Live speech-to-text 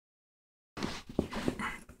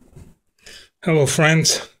Hello,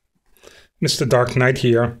 friends. Mr. Dark Knight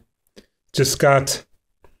here. Just got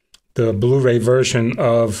the Blu-ray version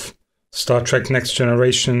of Star Trek Next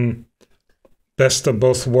Generation Best of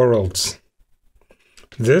Both Worlds.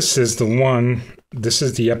 This is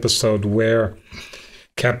the episode where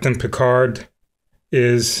Captain Picard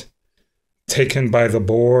is taken by the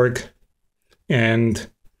Borg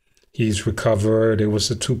and he's recovered. It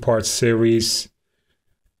was a two-part series.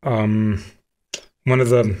 One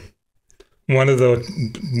of the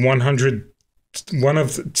 100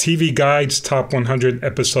 TV Guide's top 100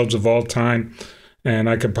 episodes of all time, and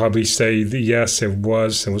I could probably say yes, it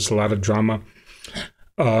was. There was a lot of drama.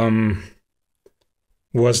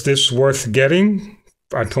 Was this worth getting?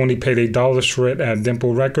 I only paid $8 for it at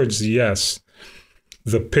Dimple Records. Yes.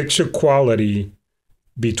 The picture quality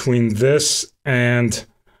between this and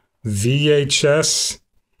VHS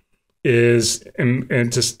is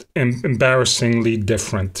just embarrassingly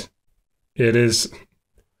different. It is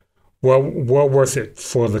well worth it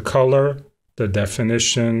for the color, the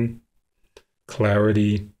definition,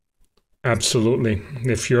 clarity. Absolutely.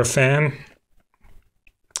 If you're a fan,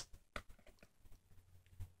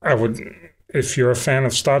 if you're a fan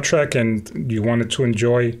of Star Trek and you wanted to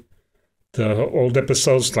enjoy the old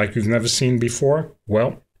episodes like you've never seen before,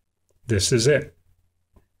 well, this is it.